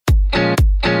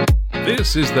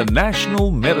This is the National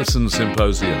Medicine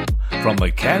Symposium from the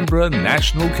Canberra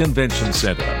National Convention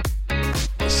Centre.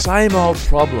 Same old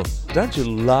problem. Don't you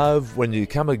love when you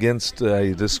come against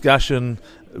a discussion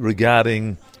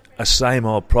regarding a same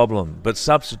old problem, but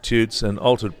substitutes and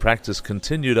altered practice,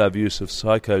 continued overuse of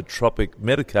psychotropic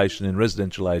medication in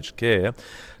residential aged care?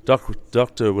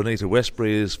 Dr. Juanita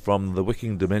Westbury is from the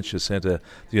Wicking Dementia Centre,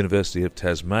 the University of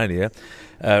Tasmania,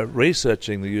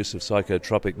 researching the use of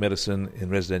psychotropic medicine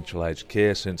in residential aged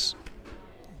care since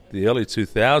the early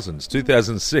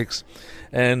 2006,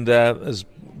 and has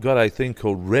got a thing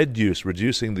called REDUCE,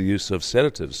 reducing the use of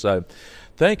sedatives. So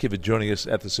thank you for joining us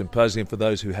at the symposium. For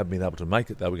those who haven't been able to make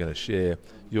it, though, we're going to share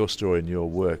your story and your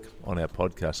work on our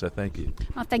podcast, so thank you.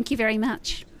 Oh, thank you very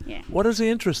much. Yeah. What is the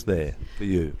interest there for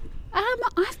you?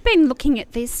 I've been looking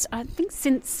at this, I think,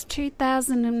 since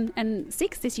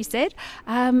 2006, as you said.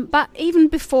 But even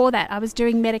before that, I was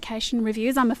doing medication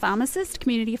reviews. I'm a pharmacist,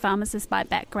 community pharmacist by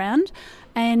background.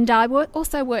 And I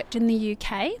also worked in the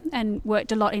UK and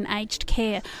worked a lot in aged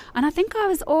care. And I think I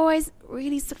was always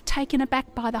really sort of taken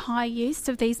aback by the high use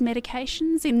of these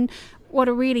medications in what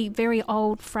are really very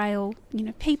old, frail,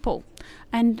 people.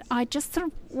 And I just sort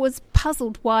of was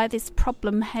puzzled why this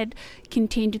problem had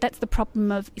continued. That's the problem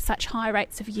of such high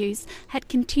rates of use, had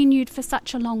continued for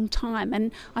such a long time.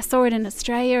 And I saw it in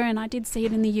Australia and I did see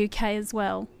it in the UK as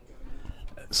well.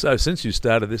 So since you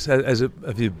started this,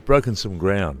 have you broken some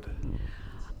ground?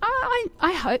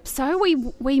 I hope so.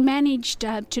 We managed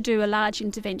to do a large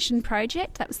intervention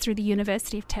project. That was through the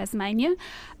University of Tasmania.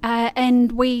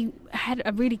 And we had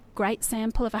a really great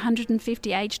sample of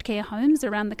 150 aged care homes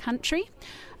around the country.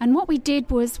 And what we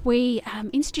did was we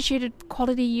instituted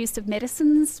quality use of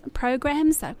medicines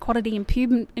programs, quality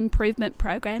improvement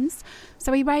programs.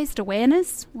 So we raised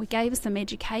awareness, we gave some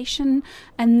education,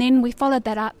 and then we followed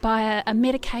that up by a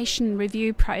medication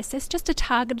review process, just a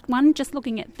targeted one, just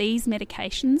looking at these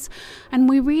medications. And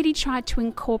we really tried to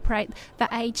incorporate the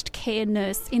aged care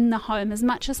nurse in the home as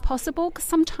much as possible, because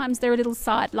sometimes they're a little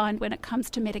sidelined when it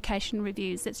comes to medication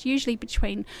reviews. It's usually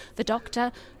between the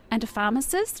doctor and a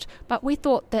pharmacist, but we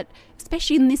thought that,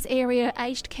 especially in this area,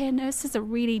 aged care nurses are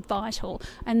really vital,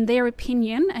 and their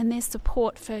opinion and their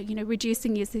support for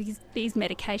reducing use of these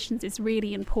medications is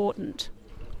really important.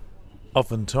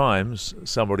 Oftentimes,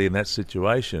 somebody in that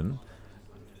situation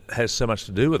has so much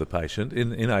to do with a patient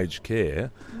in aged care,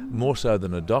 more so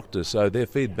than a doctor, so their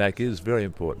feedback is very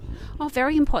important. Oh,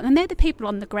 very important. And they're the people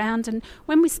on the ground, and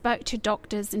when we spoke to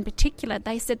doctors in particular,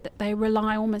 they said that they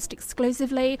rely almost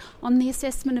exclusively on the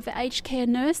assessment of the aged care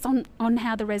nurse on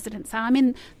how the residents are. I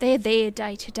mean, they're there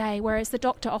day to day, whereas the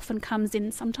doctor often comes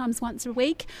in sometimes once a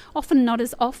week, often not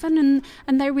as often,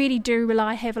 and they really do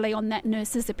rely heavily on that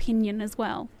nurse's opinion as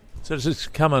well. So does this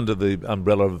come under the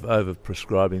umbrella of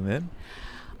over-prescribing then?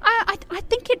 I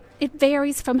think it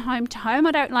varies from home to home.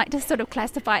 I don't like to sort of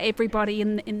classify everybody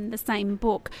in the same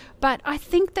book, but I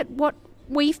think that what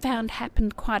we found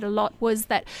happened quite a lot was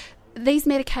that these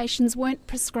medications weren't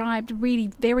prescribed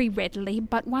really very readily,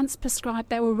 but once prescribed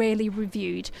they were rarely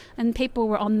reviewed, and people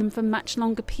were on them for much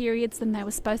longer periods than they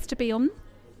were supposed to be on.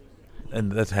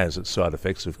 And that has its side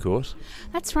effects, of course.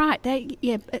 That's right.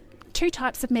 Two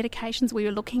types of medications we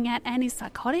were looking at: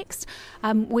 antipsychotics,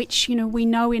 which we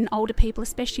know in older people,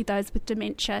 especially those with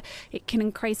dementia, it can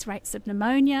increase rates of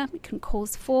pneumonia, it can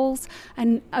cause falls,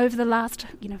 and over the last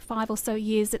 5 or so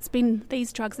years,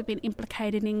 these drugs have been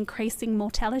implicated in increasing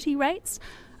mortality rates.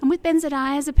 And with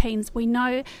benzodiazepines, we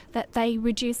know that they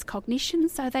reduce cognition,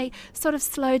 so they sort of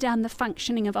slow down the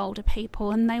functioning of older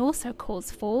people, and they also cause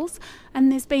falls.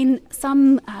 And there's been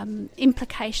some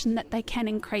implication that they can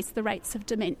increase the rates of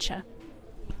dementia.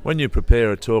 When you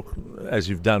prepare a talk, as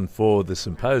you've done for the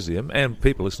symposium, and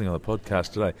people listening on the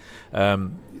podcast today,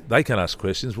 they can ask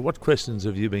questions. What questions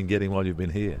have you been getting while you've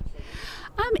been here?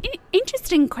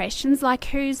 Interesting questions like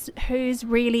who's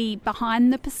really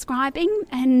behind the prescribing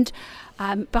and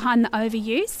behind the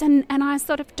overuse, and I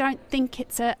sort of don't think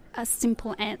it's a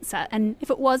simple answer. And if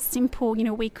it was simple,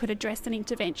 we could address an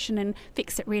intervention and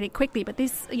fix it really quickly. But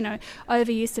this,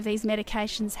 overuse of these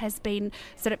medications has been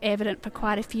sort of evident for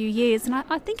quite a few years, and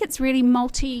I think it's really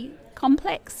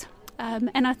multi-complex.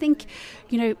 And I think,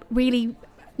 really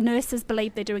nurses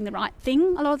believe they're doing the right thing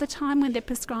a lot of the time when they're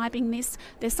prescribing this.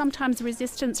 There's sometimes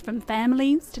resistance from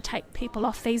families to take people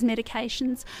off these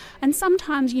medications, and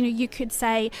sometimes you could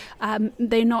say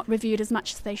they're not reviewed as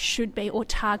much as they should be, or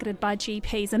targeted by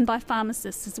GPs and by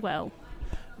pharmacists as well.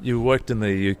 You worked in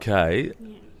the UK.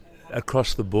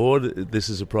 Across the board, this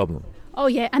is a problem. Oh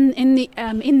yeah, and in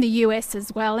the US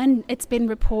as well, and it's been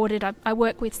reported. I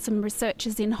work with some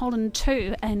researchers in Holland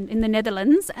too, and in the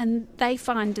Netherlands, and they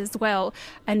find as well,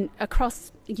 and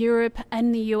across Europe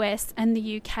and the US and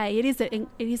the UK, it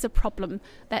is a problem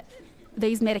that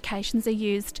these medications are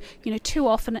used, too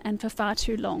often and for far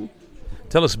too long.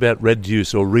 Tell us about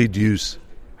reduce or reduce.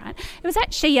 Right. It was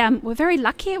actually, we're very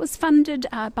lucky, it was funded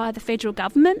by the federal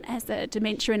government as a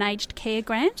dementia and aged care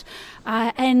grant,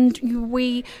 and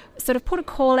we sort of put a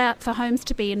call out for homes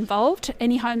to be involved,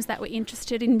 any homes that were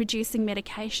interested in reducing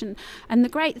medication. And the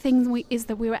great thing is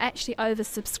that we were actually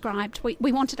oversubscribed.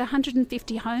 We wanted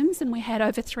 150 homes, and we had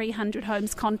over 300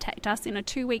 homes contact us in a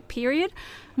 2-week period.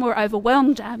 We were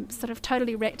overwhelmed, sort of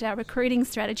totally wrecked our recruiting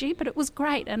strategy, but it was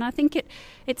great. And I think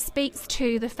it speaks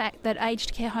to the fact that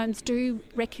aged care homes do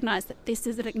recognise that this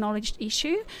is an acknowledged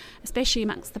issue, especially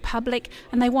amongst the public,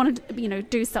 and they want to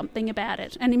do something about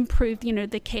it and improve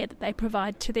the care that they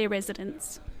provide to their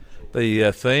residents.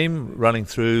 The theme running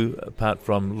through, apart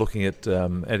from looking at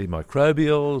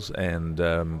antimicrobials,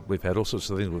 and we've had all sorts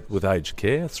of things with aged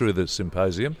care through the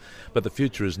symposium, but the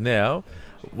future is now.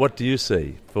 What do you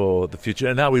see for the future,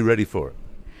 and are we ready for it?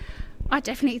 I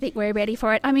definitely think we're ready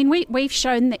for it. I mean, we've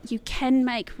shown that you can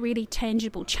make really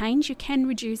tangible change. You can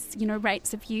reduce,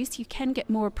 rates of use. You can get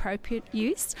more appropriate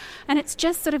use. And it's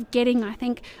just sort of getting, I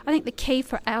think the key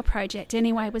for our project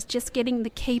anyway was just getting the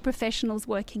key professionals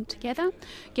working together,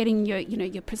 getting your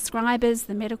prescribers,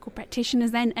 the medical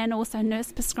practitioners and also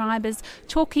nurse prescribers,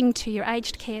 talking to your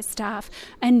aged care staff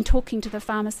and talking to the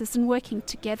pharmacists and working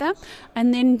together.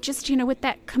 And then just, with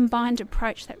that combined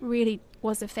approach that really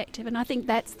was effective, and I think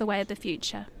that's the way of the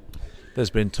future.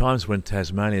 There's been times when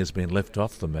Tasmania has been left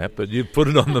off the map, but you've put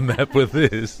it on the map with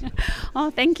this. Oh,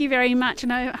 thank you very much.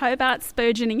 Hobart's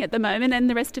burgeoning at the moment, and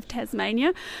the rest of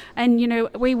Tasmania, and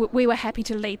we were happy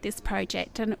to lead this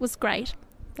project, and it was great.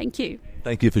 Thank you.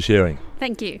 Thank you for sharing.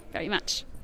 Thank you very much.